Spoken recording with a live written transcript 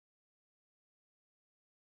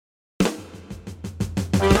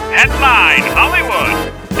Headline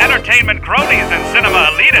Hollywood. Entertainment cronies and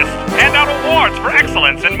cinema elitists hand out awards for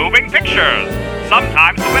excellence in moving pictures.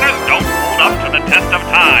 Sometimes the winners don't hold up to the test of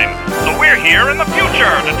time, so we're here in the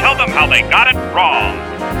future to tell them how they got it wrong.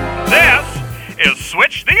 This is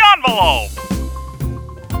Switch the Envelope.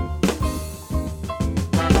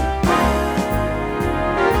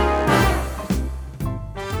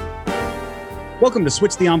 Welcome to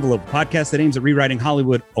Switch the Envelope, a podcast that aims at rewriting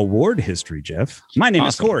Hollywood award history, Jeff. My name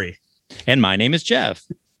is Corey. And my name is Jeff.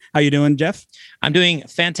 How you doing, Jeff? I'm doing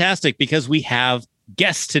fantastic because we have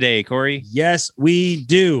guests today, Corey. Yes, we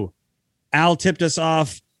do. Al tipped us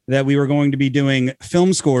off that we were going to be doing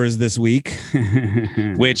film scores this week.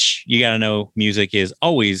 Which, you got to know, music is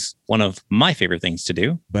always one of my favorite things to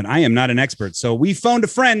do. But I am not an expert. So we phoned a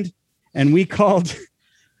friend and we called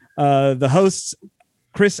the hosts,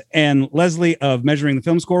 Chris and Leslie of Measuring the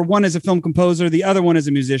Film Score. One is a film composer, the other one is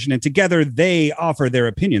a musician, and together they offer their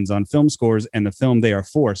opinions on film scores and the film they are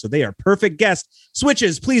for. So they are perfect guests.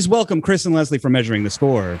 Switches, please welcome Chris and Leslie for Measuring the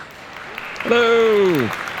Score. Hello.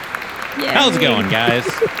 Yay. How's it going, guys?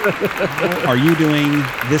 How are you doing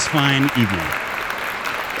this fine evening?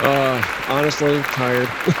 Honestly, tired.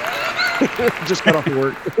 Just got off of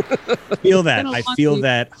work. Feel that. I feel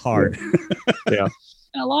that hard. Yeah.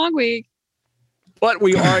 A long week. But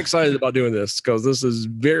we are excited about doing this because this is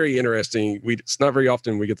very interesting. It's not very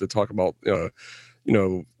often we get to talk about,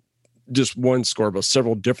 just one score, but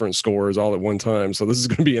several different scores all at one time. So this is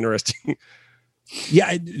going to be interesting.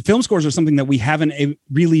 Yeah, film scores are something that we haven't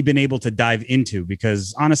really been able to dive into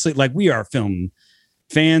because honestly, like we are film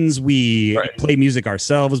fans, we play music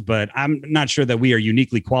ourselves, but I'm not sure that we are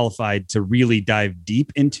uniquely qualified to really dive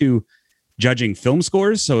deep into judging film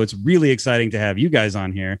scores. So it's really exciting to have you guys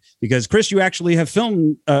on here because Chris, you actually have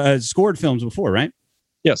scored films before, right?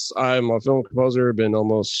 Yes, I'm a film composer, been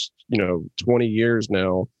almost 20 years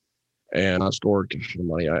now, and I've scored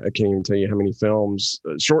money. I can't even tell you how many films,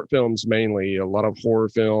 short films mainly, a lot of horror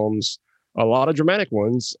films, a lot of dramatic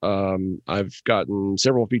ones. I've gotten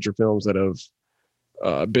several feature films that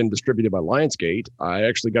have been distributed by Lionsgate. I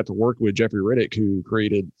actually got to work with Jeffrey Riddick, who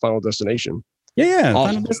created Final Destination. Yeah,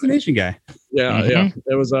 awesome. Final Destination guy. Yeah, yeah.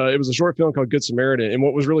 It was a short film called Good Samaritan, and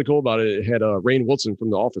what was really cool about it, it had Rainn Wilson from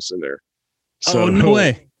The Office in there. So, no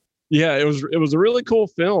way. Yeah, it was a really cool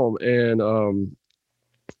film, and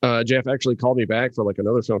Jeff actually called me back for like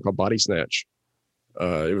another film called Body Snatch.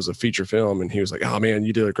 It was a feature film, and he was like, "Oh man,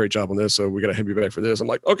 you did a great job on this, so we got to have you back for this." I'm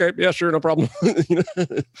like, "Okay, yeah, sure, no problem."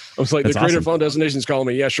 I was like, That's "The creator of awesome. Final Destination's calling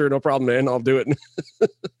me. Yeah, sure, no problem, man. I'll do it."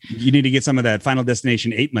 You need to get some of that Final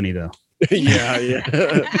Destination 8 money, though. Yeah.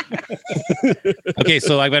 Okay,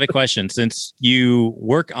 so I've got a question. Since you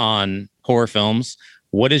work on horror films,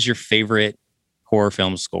 what is your favorite horror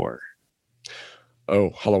film score?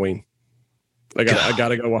 Oh, Halloween. I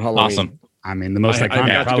gotta go with Halloween. Awesome. I mean, the most I iconic,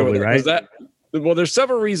 have to go probably, with right? that. Well, there's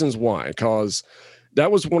several reasons why. Because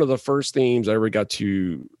that was one of the first themes I ever got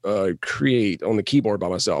to create on the keyboard by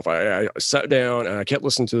myself. I sat down and I kept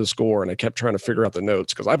listening to the score and I kept trying to figure out the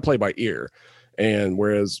notes because I play by ear. And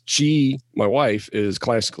whereas my wife, is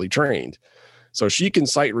classically trained. So she can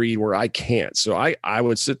sight read where I can't. So I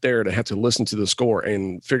would sit there and have to listen to the score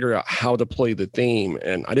and figure out how to play the theme.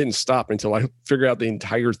 And I didn't stop until I figured out the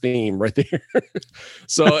entire theme right there.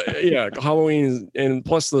 So yeah, Halloween, and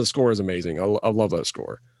plus the score is amazing. I love that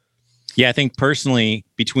score. Yeah, I think personally,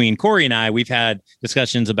 between Corey and I, we've had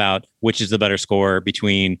discussions about which is the better score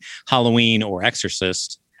between Halloween or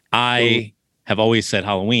Exorcist. I have always said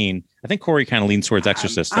Halloween. I think Corey kind of leans towards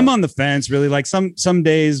Exorcist. I'm on the fence, really. Like some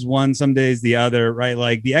days one, some days the other, right?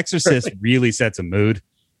 Like The Exorcist really sets a mood.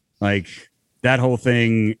 Like that whole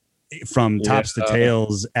thing from tops to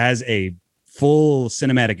tails as a full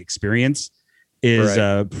cinematic experience is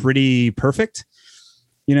pretty perfect,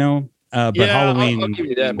 but Halloween. I'll give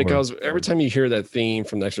you that because every time you hear that theme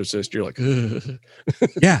from The Exorcist, you're like, ugh.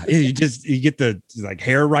 Yeah, you get the like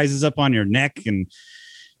hair rises up on your neck and.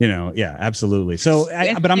 Yeah, absolutely. So,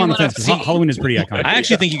 but I'm on the fence because Halloween is pretty iconic. I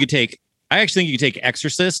actually think you could take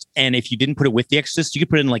Exorcist, and if you didn't put it with The Exorcist, you could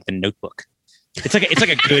put it in like The Notebook. It's like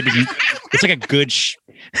a good.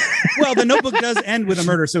 Well, The Notebook does end with a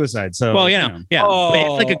murder suicide. So, yeah. But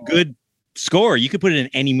it's like a good score. You could put it in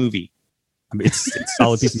any movie. I mean, it's a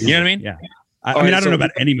solid piece of music. You know what I mean? Yeah. I don't know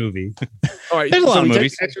about any movie. All right, there's a lot of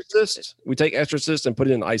movies. We take Exorcist and put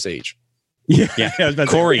it in Ice Age. Yeah. I was about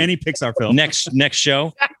to Corey, say, any Pixar film. Next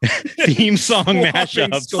show, theme song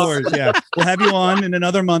mashup scores. Yeah, we'll have you on in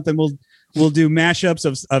another month, and we'll do mashups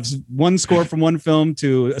of one score from one film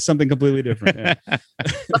to something completely different. Yeah.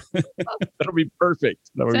 That'll be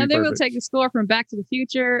perfect. So then we'll take a score from Back to the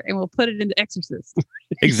Future and we'll put it into Exorcist.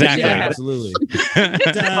 Exactly. Yeah. Absolutely.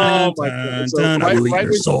 Oh my God. So dun, right, I'll eat right,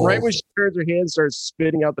 your when, soul. right when she turns her head, starts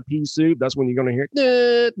spitting out the pea soup, that's when you're going to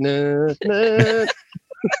hear nah, nah, nah.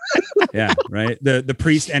 Yeah, right. The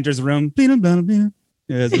priest enters the room.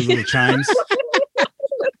 Yeah, those little chimes.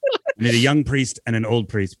 And a young priest and an old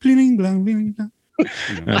priest. You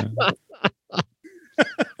know.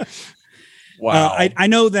 Wow. I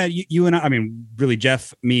know that you and I mean, really,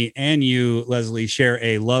 Jeff, me, and you, Leslie, share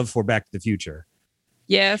a love for Back to the Future.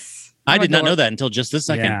 Yes. I I'm did a not know dork. that until just this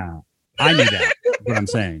second. Yeah, I knew that. What I'm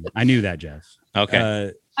saying, I knew that, Jeff.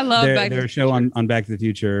 Okay. I love their, Back to their the show Future. on Back to the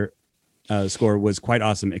Future score was quite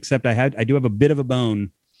awesome. Except I do have a bit of a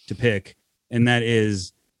bone to pick, and that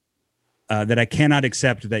is that I cannot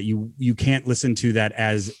accept that you can't listen to that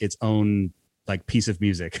as its own like piece of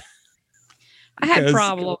music. I had because-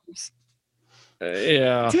 problems.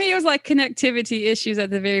 Yeah. To me, it was like connectivity issues at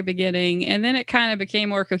the very beginning, and then it kind of became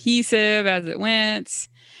more cohesive as it went.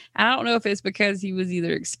 I don't know if it's because he was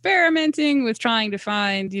either experimenting with trying to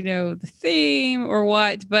find, the theme or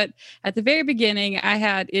what, but at the very beginning, I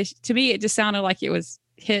had to me, it just sounded like it was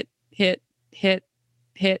hit, hit, hit,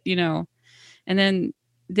 hit, and then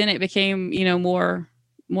it became,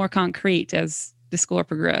 more concrete as the score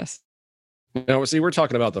progressed. Now, see, we're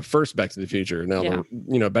talking about the first Back to the Future. Now,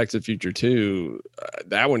 Yeah. Back to the Future 2,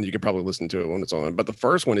 that one you could probably listen to it on its own. But the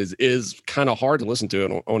first one is kind of hard to listen to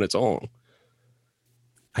it on its own.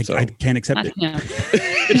 I So- can't accept it. Yeah.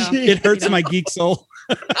 It hurts my geek soul.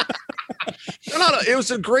 No. It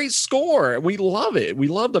was a great score. We love it. We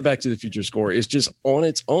love the Back to the Future score. It's just on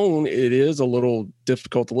its own, it is a little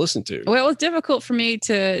difficult to listen to. Well, it was difficult for me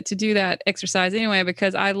to do that exercise anyway,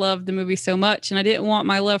 because I loved the movie so much, and I didn't want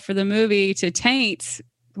my love for the movie to taint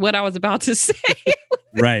what I was about to say.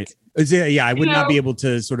 Right. Yeah, I would You not be know? able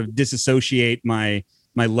to sort of disassociate my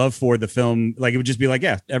love for the film. Like it would just be like,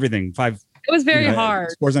 yeah, everything 5. It was very you know,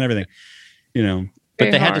 hard. Scores on everything. But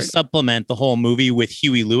Very they had to hard. supplement supplement the whole movie with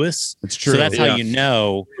Huey Lewis. It's true. So that's Yeah. how you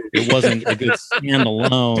know it wasn't a good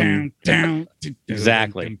standalone. down,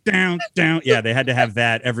 Exactly. down. Yeah, they had to have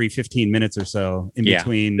that every 15 minutes or so in Yeah.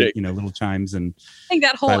 between, Yeah. little chimes and I think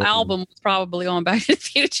that whole Silent album was probably on Back to the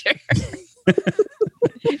Future.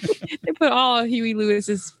 They put all of Huey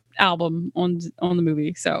Lewis's album on the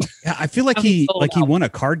movie. So yeah, I feel like Probably he sold out. won a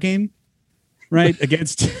card game, right,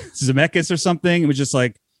 against Zemeckis or something. It was just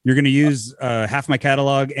like, you're going to use half my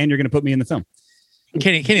catalog and you're going to put me in the film.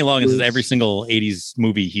 Kenny Loggins is every single 80s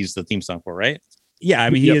movie he's the theme song for, right? Yeah, I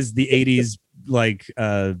mean, he Yep. is the 80s like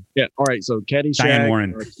Yeah. All right. So Diane Caddyshack,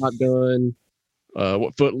 Warren. Top Gun,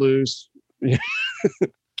 Footloose.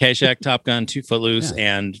 Caddyshack, Top Gun, Footloose,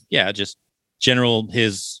 and just general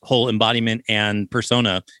his whole embodiment and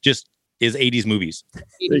persona just is 80s movies.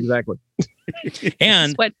 Exactly.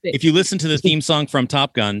 And sweat stick. if you listen to the theme song from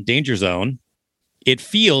Top Gun, Danger Zone, it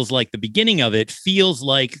feels like the beginning of it feels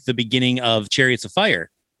like the beginning of Chariots of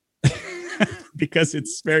Fire. because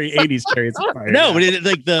it's very 80s Chariots of Fire. No, but it,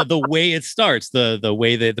 like the way it starts, the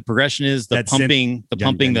way that the progression is, the That pumping, the Dun,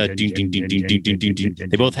 pumping, dun, the dun, ding, dun, ding, ding, dun, ding, dun, ding, dun, ding, dun, ding. dun,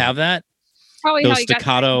 They both dun. have that. Probably those how he got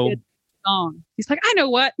staccato- that song. He's like, I know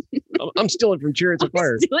what. I'm stealing from Chariots of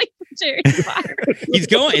Fire. Stealing from Chariots of Fire. He's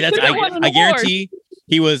going. That's Could've won an I award. guarantee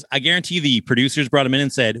he was. I guarantee the producers brought him in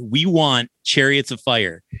and said, "We want Chariots of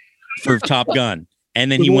Fire for Top Gun,"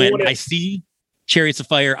 and then he We went, want it. "I see Chariots of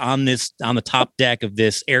Fire on the top deck of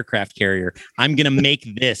this aircraft carrier. I'm gonna make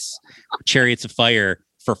this Chariots of Fire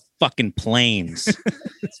for fucking planes."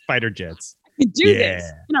 Fighter jets. You can do Yeah,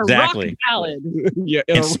 this in a exactly. rock ballad. Yeah.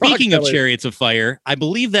 in And a speaking rock of ballad. Chariots of Fire, I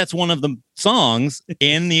believe that's one of the songs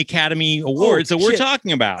in the Academy Awards that we're shit.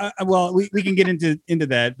 talking about. Well, we can get into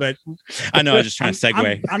that, but I know. I was just trying to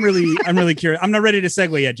segue. I'm really curious. I'm not ready to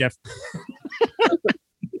segue yet, Jeff.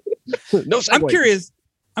 No segue.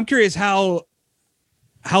 I'm curious how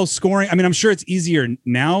scoring. I mean, I'm sure it's easier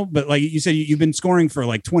now, but like you said, you've been scoring for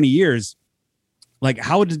like 20 years. Like,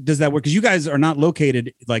 how does that work? Because you guys are not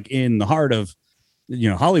located like in the heart of,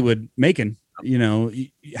 Hollywood, Macon.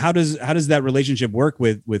 How does that relationship work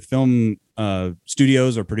with film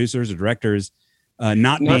studios or producers or directors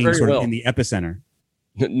not being very sort well. of in the epicenter?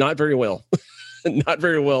 Not very well. Not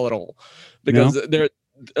very well at all. Because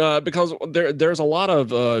there's a lot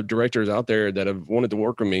of directors out there that have wanted to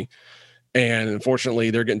work with me, and unfortunately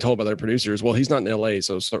they're getting told by their producers, well, he's not in LA,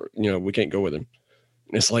 so we can't go with him.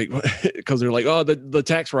 And it's like, because they're like, oh, the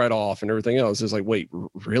tax write-off and everything else. It's like, wait,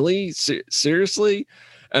 really? Seriously?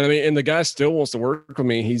 And I mean, and the guy still wants to work with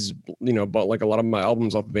me. He's, bought like a lot of my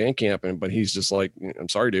albums off of Bandcamp, but he's just like, I'm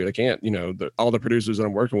sorry, dude, I can't. All the producers that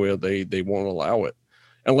I'm working with, they won't allow it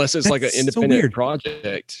unless it's like an That's so independent weird.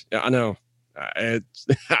 project. Yeah, I know. I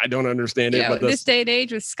don't understand it. You know, this day and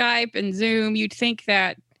age with Skype and Zoom, you'd think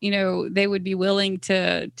that, you know, they would be willing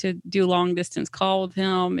to do long distance call with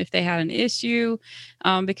him if they had an issue,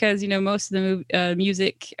 because, you know, most of the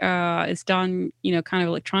music is done, you know, kind of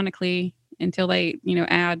electronically until they, you know,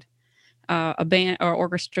 add a band or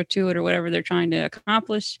orchestra to it or whatever they're trying to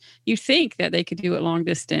accomplish. You think that they could do it long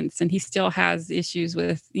distance, and he still has issues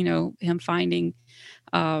with, you know, him finding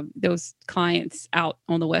those clients out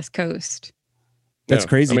on the West Coast. That's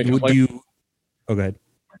crazy. I mean, Would you? Oh, go ahead.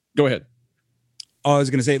 Go ahead. Oh, I was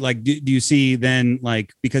going to say, like, do you see then,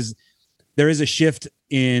 like, because there is a shift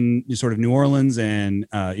in sort of New Orleans and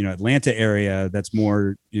you know, Atlanta area that's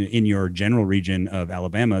more in your general region of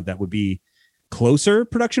Alabama that would be closer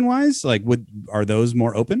production wise? Like, are those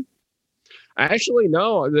more open? Actually,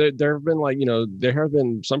 no. There have been, like, you know, there have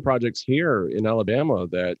been some projects here in Alabama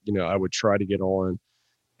that, you know, I would try to get on,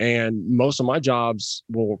 and most of my jobs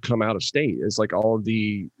will come out of state. It's like all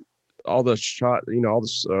the shot, you know, all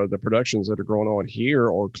this, the productions that are going on here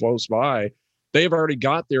or close by, they've already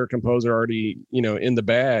got their composer already, you know, in the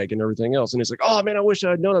bag and everything else. And it's like, oh man, I wish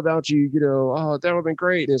I'd known about you. You know, oh, that would have been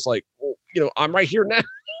great. And it's like, well, you know, I'm right here now.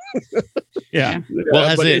 Yeah. Well,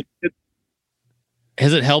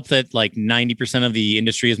 has it helped that like 90% of the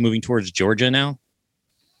industry is moving towards Georgia now?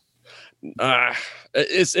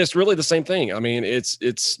 It's really the same thing. I mean,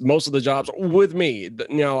 it's most of the jobs with me.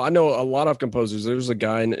 You know, I know a lot of composers. There's a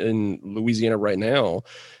guy in Louisiana right now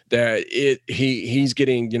that he's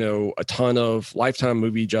getting, you know, a ton of Lifetime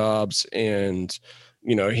movie jobs, and,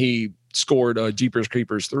 you know, he scored Jeepers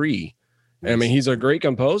Creepers 3. I mean, he's a great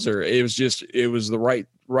composer. It was the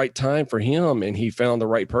right time for him, and he found the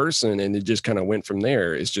right person, and it just kind of went from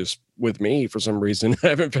there. It's just with me, for some reason, I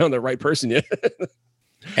haven't found the right person yet.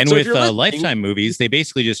 And so with Lifetime movies, they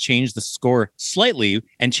basically just changed the score slightly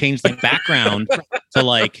and changed the background to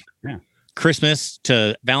like Christmas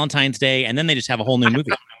to Valentine's Day, and then they just have a whole new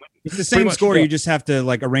movie. It's the same score. You just have to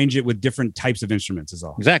like arrange it with different types of instruments is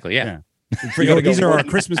all. Exactly. Yeah. These are our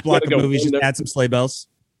Christmas block of movies. Just add some sleigh bells.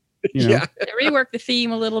 You know? Yeah. Rework the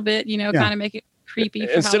theme a little bit, you know, kind of make it creepy.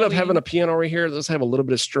 Instead of having a piano right here, let's have a little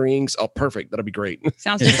bit of strings. Oh, perfect. That'll be great.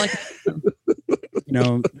 Sounds just like, you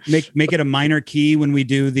know, make it a minor key when we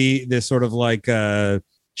do the sort of like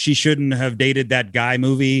she shouldn't have dated that guy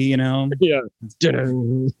movie, you know? Yeah.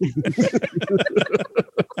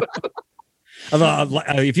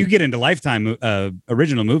 If you get into Lifetime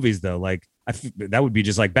original movies, though, like that would be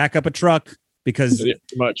just like back up a truck, because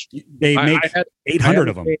they make 800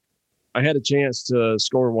 of them. I had a chance to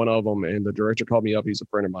score one of them, and the director called me up. He's a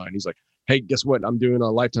friend of mine. He's like, hey, guess what? I'm doing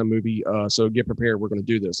a Lifetime movie. So get prepared. We're going to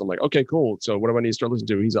do this. I'm like, okay, cool. So what do I need to start listening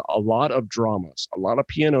to? He's a lot of dramas, a lot of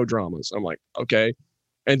piano dramas. I'm like, okay.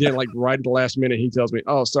 And then like right at the last minute, he tells me,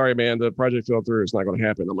 oh, sorry, man, the project fell through. It's not going to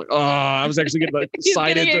happen. I'm like, oh, I was actually getting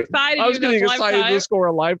excited. I was getting excited to score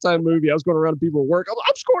a Lifetime movie. I was going around to people at work.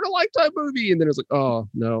 I'm scoring a Lifetime movie. And then it's like, oh,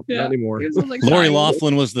 no, not anymore. Lori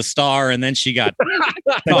Loughlin was the star, and then she got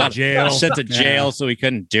sent to jail, so he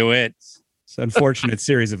couldn't do it. It's an unfortunate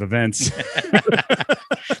series of events.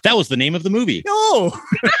 That was the name of the movie. No.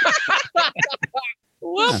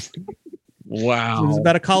 What? Wow. It was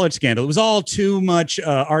about a college scandal. It was all too much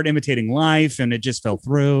art imitating life, and it just fell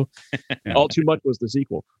through. Yeah. All Too Much was the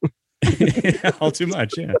sequel. All Too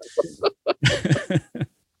Much, yeah.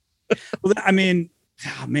 Well, I mean,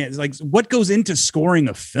 oh man, it's like, what goes into scoring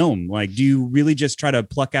a film? Like, do you really just try to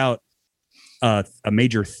pluck out a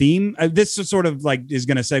major theme? This is sort of like is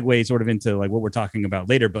going to segue sort of into like what we're talking about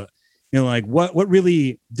later, but you know, like what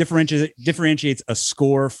really differentiates a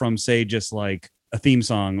score from, say, just like a theme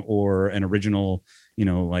song or an original, you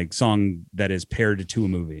know, like song that is paired to a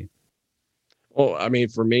movie? Well, I mean,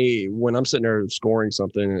 for me, when I'm sitting there scoring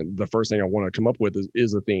something, the first thing I want to come up with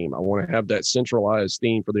is a theme. I want to have that centralized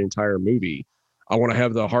theme for the entire movie. I want to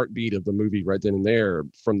have the heartbeat of the movie right then and there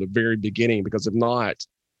from the very beginning, because if not,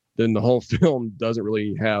 then the whole film doesn't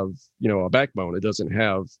really have, you know, a backbone. It doesn't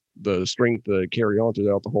have the strength to carry on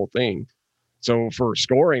throughout the whole thing. So for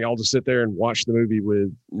scoring, I'll just sit there and watch the movie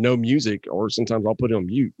with no music, or sometimes I'll put it on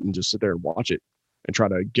mute and just sit there and watch it and try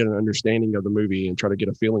to get an understanding of the movie and try to get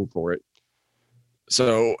a feeling for it.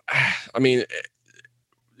 So, I mean,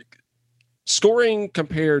 scoring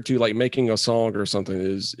compared to like making a song or something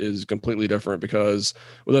is completely different, because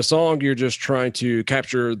with a song, you're just trying to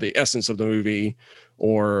capture the essence of the movie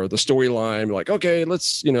or the storyline. Like, okay,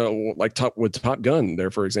 let's, you know, like Top Gun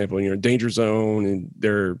there, for example, you know, Danger Zone and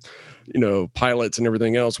their, you know, pilots and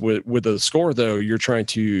everything else. With the score, though, you're trying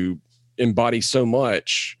to embody so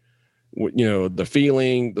much, you know, the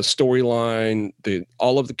feeling, the storyline,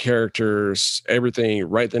 all of the characters, everything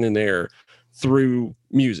right then and there through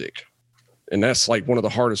music. And that's like one of the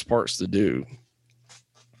hardest parts to do.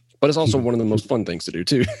 But it's also one of the most fun things to do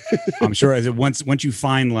too. I'm sure as it once you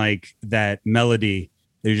find like that melody,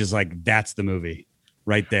 they're just like, that's the movie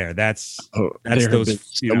right there. That's those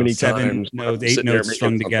so many 7 notes, 8 notes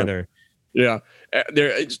strung together. Yeah.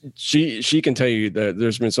 She can tell you that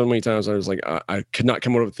there's been so many times I was like, I could not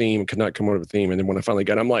come up with a theme. And then when I finally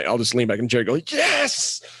got it, I'm like, I'll just lean back in the chair and go,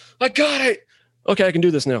 yes, I got it. Okay, I can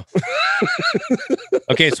do this now.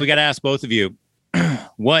 Okay, so we got to ask both of you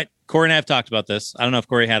what Corey and I have talked about this. I don't know if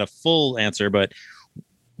Corey had a full answer, but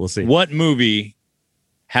we'll see. What movie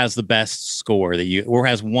has the best score or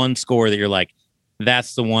has one score that you're like,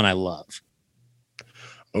 that's the one I love?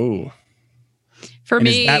 Oh, for and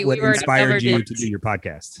me, is that what we inspired you to do your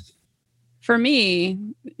podcast? For me,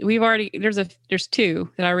 there's 2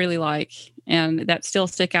 that I really like and that still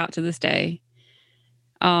stick out to this day.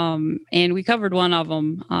 And we covered one of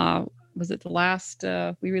them. Was it the last?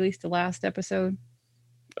 We released the last episode.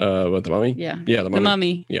 What, The Mummy? Yeah, The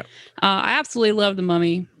Mummy. Yeah. I absolutely love The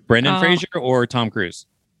Mummy. Brendan Fraser or Tom Cruise?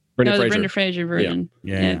 The Brendan Fraser version.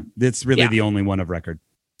 Yeah. That's really the only one of record.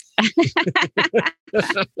 I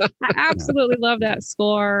absolutely love that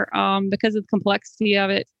score because of the complexity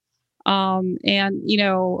of it. And,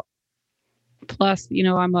 plus,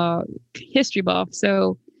 I'm a history buff.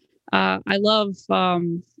 So I love,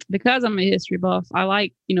 because I'm a history buff, I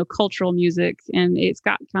like, cultural music, and it's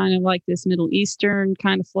got kind of like this Middle Eastern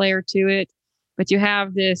kind of flair to it. But you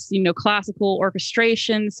have this, classical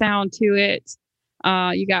orchestration sound to it.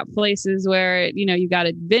 You got places where, you got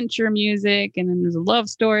adventure music, and then there's a love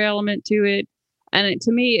story element to it. And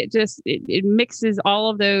to me, it mixes all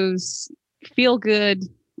of those feel good,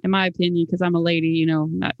 in my opinion, because I'm a lady,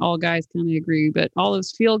 not all guys kind of agree, but all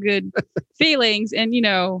those feel good feelings and,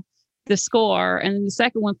 the score. And then the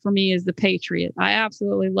second one for me is The Patriot. I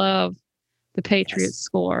absolutely love The Patriot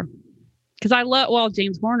score because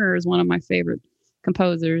James Horner is one of my favorite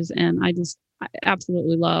composers, and I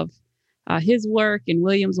absolutely love his work and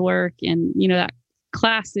Williams' work, and that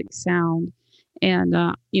classic sound. And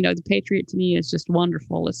The Patriot to me is just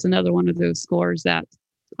wonderful. It's another one of those scores that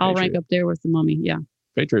I'll rank up there with The Mummy. Yeah.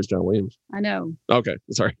 Patriot's John Williams. I know. Okay,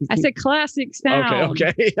 sorry. I said classic sound.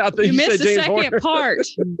 Okay. I thought you missed the James second Horner. part.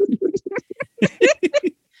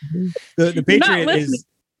 The Patriot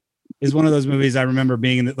is one of those movies I remember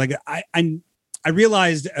being in. I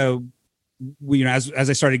realized, as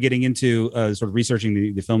I started getting into sort of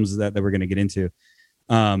researching the films that we're going to get into,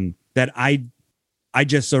 that I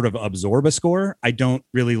just sort of absorb a score. I don't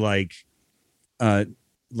really like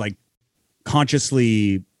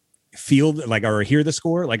consciously feel or hear the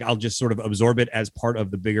score. Like I'll just sort of absorb it as part of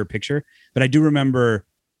the bigger picture. But I do remember,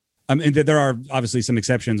 and there are obviously some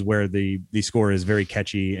exceptions where the score is very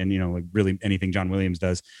catchy and like really anything John Williams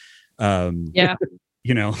does. Yeah.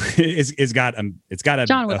 It's got a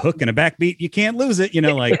hook and a backbeat. You can't lose it.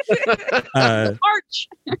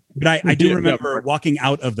 But I do remember walking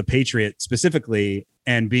out of The Patriot specifically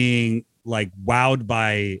and being like wowed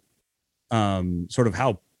by sort of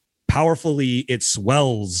how powerfully it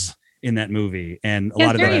swells in that movie, and a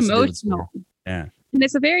lot of that has to do with score. Yeah, and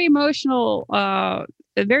it's a very emotional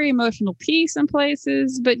piece in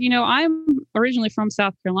places. But I'm originally from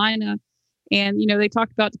South Carolina. And, they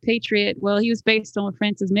talked about The Patriot. Well, he was based on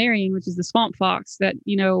Francis Marion, which is the swamp fox that,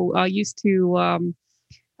 used to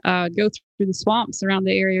go through the swamps around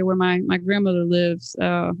the area where my grandmother lives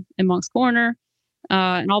in Monk's Corner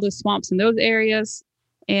and all those swamps in those areas.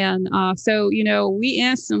 And so, we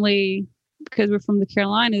instantly, because we're from the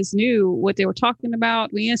Carolinas, knew what they were talking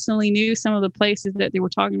about. We instantly knew some of the places that they were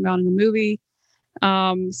talking about in the movie.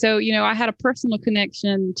 So, I had a personal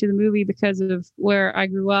connection to the movie because of where I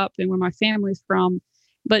grew up and where my family's from.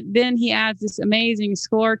 But then he adds this amazing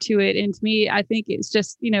score to it. And to me, I think it's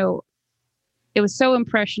just, it was so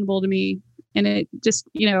impressionable to me. And it just,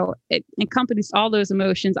 it encompasses all those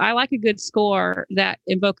emotions. I like a good score that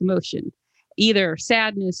evoke emotion, either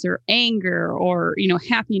sadness or anger or,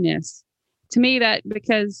 happiness. To me, that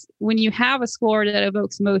because when you have a score that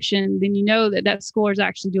evokes emotion, then you know that score is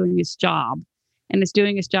actually doing its job. And it's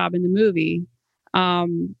doing its job in the movie.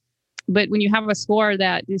 But when you have a score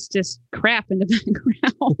that is just crap in the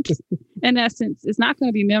background, in essence, it's not going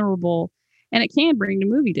to be memorable, and it can bring the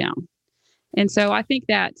movie down. And so I think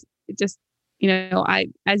that it just,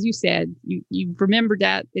 as you said, you remember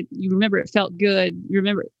that, you remember it felt good. You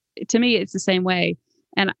remember, to me, it's the same way.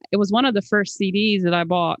 And it was one of the first CDs that I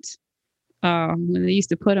bought when they used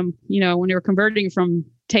to put them, when they were converting from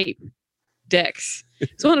tape decks.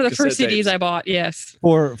 It's one of the first CDs I bought. Yes.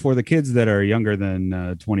 For the kids that are younger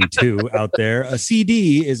than 22 out there, a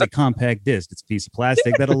CD is a compact disc. It's a piece of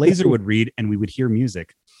plastic that a laser would read, and we would hear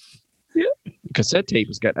music. cassette tape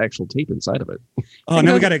has got actual tape inside of it. Oh,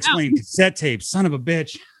 now we got to explain cassette tape. Son of a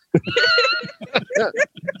bitch.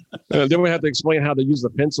 Then we have to explain how to use the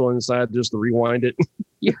pencil inside just to rewind it.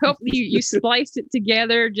 You hope you spliced it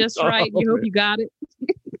together just right. You hope you got it.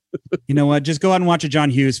 You know what? Just go out and watch a John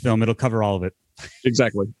Hughes film. It'll cover all of it.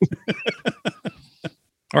 Exactly.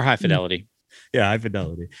 Or High Fidelity. Yeah, High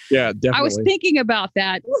Fidelity. Yeah, definitely. I was thinking about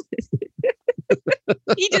that.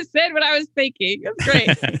 He just said what I was thinking. That's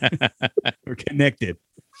great. We're connected.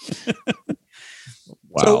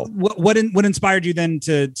 Wow. So what inspired you then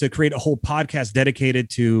to create a whole podcast dedicated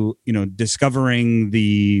to, discovering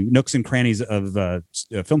the nooks and crannies of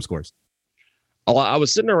film scores? I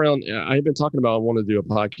was sitting around. I had been talking about I wanted to do a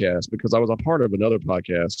podcast because I was a part of another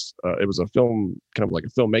podcast. It was a film, kind of like a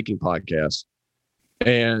filmmaking podcast,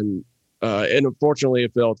 and unfortunately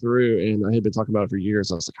it fell through. And I had been talking about it for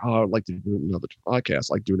years. I was like, oh, I'd like to do another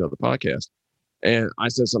podcast. And I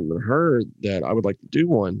said something to her that I would like to do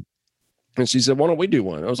one. And she said, why don't we do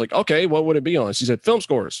one? I was like, okay, what would it be on? She said, film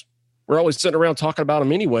scores. We're always sitting around talking about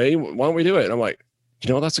them anyway. Why don't we do it? And I'm like,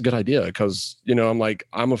 that's a good idea. Because, I'm like,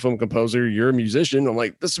 I'm a film composer. You're a musician. I'm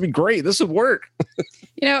like, this would be great. This would work.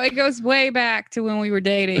 It goes way back to when we were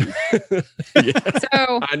dating. Yeah.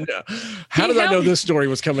 So I know. How did I know this story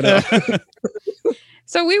was coming up?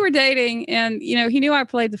 So we were dating, and, he knew I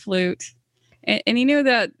played the flute, and he knew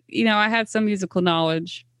that, I had some musical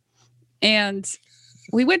knowledge. And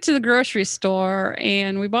we went to the grocery store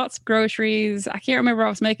and we bought some groceries. I can't remember. I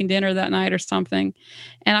was making dinner that night or something.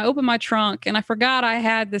 And I opened my trunk and I forgot I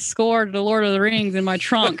had the score to the Lord of the Rings in my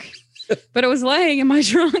trunk, but it was laying in my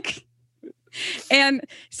trunk. And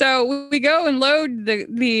so we go and load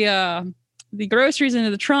the groceries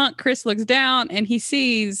into the trunk. Chris looks down and he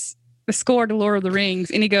sees the score to Lord of the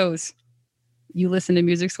Rings. And he goes, "You listen to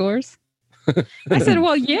music scores?" I said,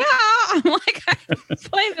 well, yeah. I'm like, I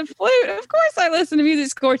play the flute. Of course I listen to music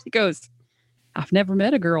scores. He goes, I've never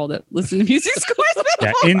met a girl that listened to music scores before.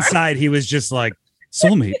 Yeah, inside he was just like,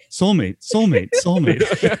 soulmate. I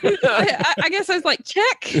guess I was like,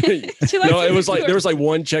 check. No, it was like, there was like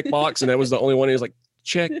one check box and that was the only one. He was like,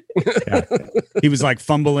 check. Yeah. He was like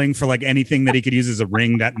fumbling for like anything that he could use as a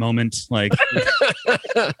ring that moment. Like,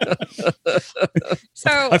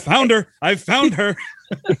 so I found her.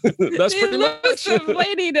 That's pretty much the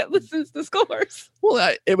lady that listens to scores.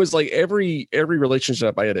 Well, it was like every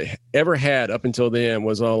relationship I had ever had up until then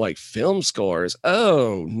was all like film scores.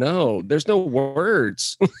 Oh no, there's no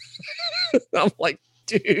words. I'm like,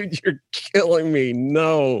 dude, you're killing me.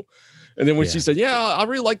 No. And then when she said, yeah, I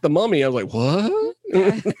really like The Mummy, I was like, what?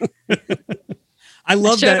 I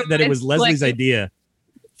love that it was Leslie's idea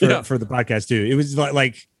for the podcast too. It was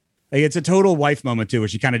like it's a total wife moment too, where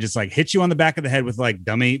she kind of just like hits you on the back of the head with like,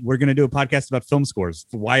 dummy, we're going to do a podcast about film scores.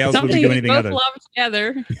 Why else would we do anything other? Love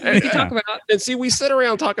together. We can talk about. And see, we sit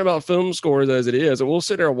around talking about film scores as it is, and we'll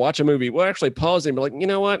sit there and watch a movie. We'll actually pause and be like, you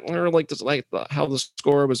know what? I don't like this, like how the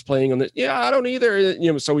score was playing on this. Yeah, I don't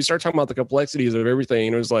either. So we start talking about the complexities of everything,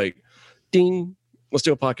 and it was like, ding. Let's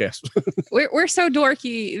do a podcast. We're so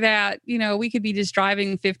dorky that, we could be just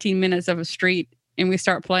driving 15 minutes of a street and we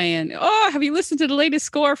start playing, oh, have you listened to the latest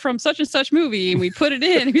score from such and such movie? And we put it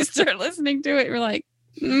in and we start listening to it. We're like,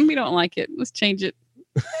 we don't like it. Let's change it.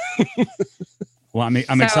 Well,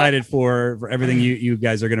 I'm excited for everything you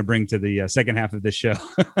guys are going to bring to the second half of this show.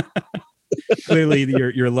 Clearly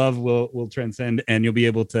your love will transcend and you'll be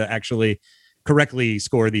able to actually correctly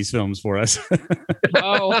score these films for us.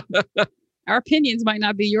 Oh, our opinions might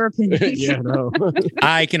not be your opinions. Yeah, no.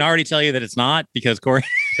 I can already tell you that it's not, because Corey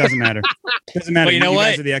doesn't matter. But you know what?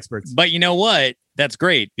 Guys are the experts. But you know what? That's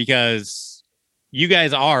great, because you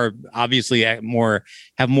guys are obviously have more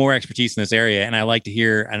expertise in this area, and I like to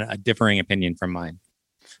hear a differing opinion from mine.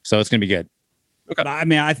 So it's going to be good. Okay. I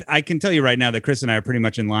mean, I can tell you right now that Chris and I are pretty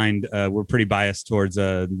much in line. We're pretty biased towards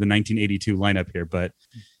the 1982 lineup here, but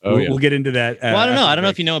we'll get into that. Well, I don't know. I don't know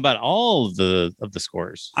if you know about all of the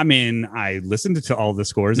scores. I mean, I listened to all the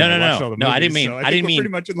scores. No. I didn't mean. So I didn't mean. Pretty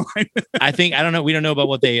much in line. I don't know. We don't know about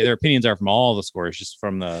what their opinions are from all the scores, just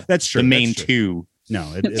from the that's true. The main two.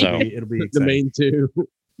 No, it'll be exciting. The main two.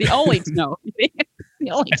 The only two. No,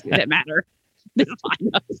 the only two that matter.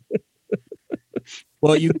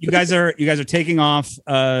 Well, you guys are taking off.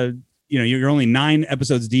 You're only 9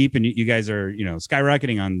 episodes deep, and you guys are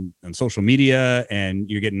skyrocketing on social media, and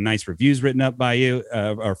you're getting nice reviews written up by you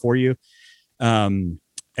or for you. And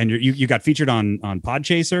you got featured on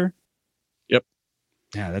Podchaser. Yep.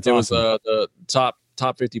 Yeah, that's it awesome. was the top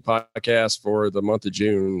 50 podcast for the month of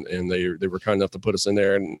June, and they were kind enough to put us in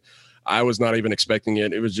there, and I was not even expecting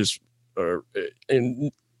it. It was just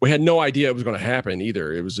and we had no idea it was going to happen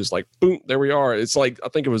either. It was just like, boom, there we are. It's like, I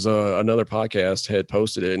think it was another podcast had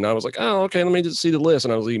posted it, and I was like, oh, okay, let me just see the list.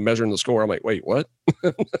 And I was even measuring the score. I'm like, wait, what?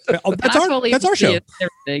 That's our show.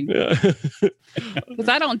 Because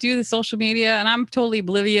I don't do the social media, and I'm totally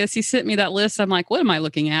oblivious. He sent me that list. I'm like, what am I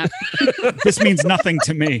looking at? This means nothing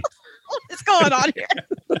to me. What's going on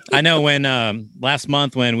here? I know when last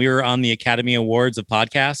month when we were on the Academy Awards of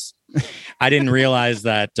podcasts, I didn't realize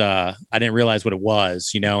that I didn't realize what it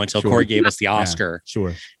was, until Corey gave us the Oscar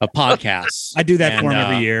of podcasts. I do that for him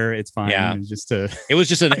every year. It's fine. Yeah. It was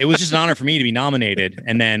just it was just an honor for me to be nominated.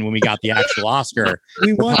 And then when we got the actual Oscar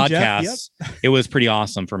we for won, podcasts, it was pretty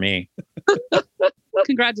awesome for me.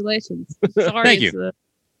 Congratulations. Sorry. Thank you.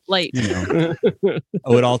 Late.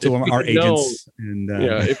 Owe it all to our agents. And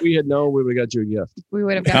if we had known, we would have got you a gift. We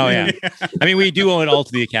would have gotten I mean, we do owe it all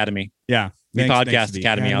to the Academy. Yeah. The Podcast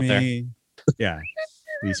Academy out there. Yeah.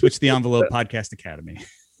 We switched the envelope Podcast Academy. Did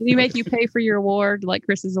he make you pay for your award, like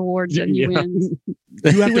Chris's awards that he wins?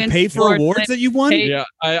 You have to pay for awards that you've won? Yeah,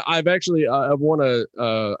 I've actually I've won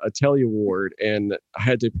a Telly Award, and I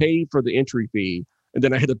had to pay for the entry fee, and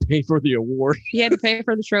then I had to pay for the award. He had to pay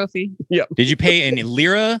for the trophy. Yeah. Did you pay in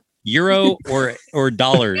lira, euro, or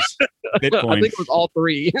dollars? Bitcoin. I think it was all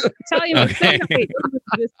three. Tell you Okay.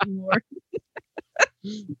 this anymore.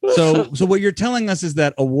 So what you're telling us is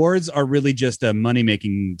that awards are really just a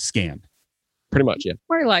money-making scam. Pretty much, yeah.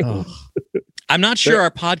 More like I'm not sure our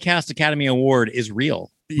Podcast Academy Award is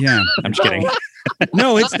real. Yeah. I'm just kidding.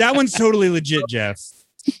 No, that one's totally legit, Jeff.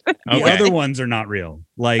 The Okay. other ones are not real.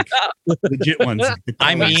 Like legit ones.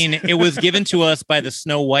 I mean, it was given to us by the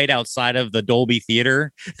Snow White outside of the Dolby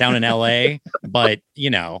Theater down in LA, but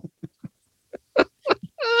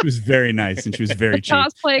It was very nice and she was very cheap.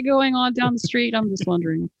 cosplay going on down the street. I'm just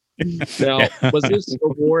wondering. Now, was this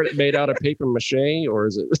award made out of paper mache, or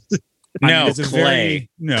is it? no, this is clay.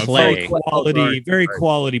 very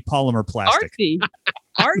quality polymer plastic.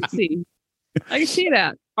 Artsy. I can see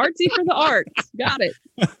that. Artsy for the arts. Got it.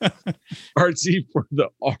 Artsy for the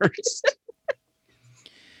arts.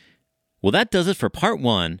 Well, that does it for part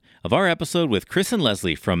 1 of our episode with Chris and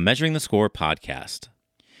Leslie from Measuring the Score podcast.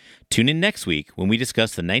 Tune in next week when we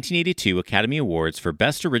discuss the 1982 Academy Awards for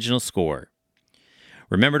Best Original Score.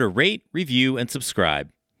 Remember to rate, review, and subscribe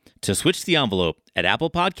to Switch the Envelope at Apple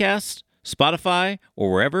Podcasts, Spotify,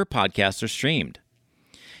 or wherever podcasts are streamed.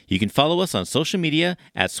 You can follow us on social media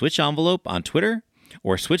at Switch Envelope on Twitter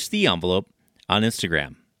or Switch the Envelope on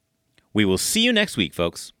Instagram. We will see you next week,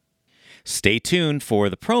 folks. Stay tuned for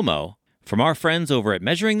the promo from our friends over at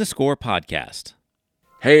Measuring the Score podcast.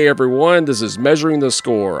 Hey everyone, this is Measuring the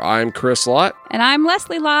Score. I'm Chris Lott. And I'm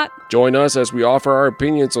Leslie Lott. Join us as we offer our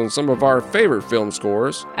opinions on some of our favorite film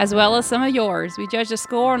scores, As well as some of yours. We judge the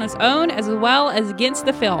score on its own as well as against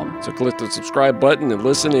the film. so click the subscribe button and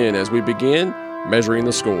listen in as we begin Measuring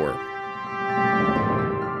the Score.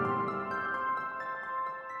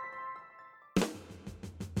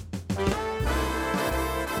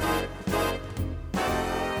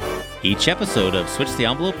 Each episode of Switch the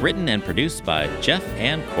Envelope written and produced by Jeff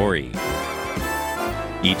and Corey.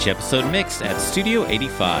 Each episode mixed at Studio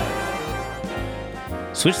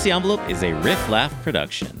 85. Switch the Envelope is a Riff Laugh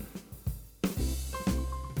production.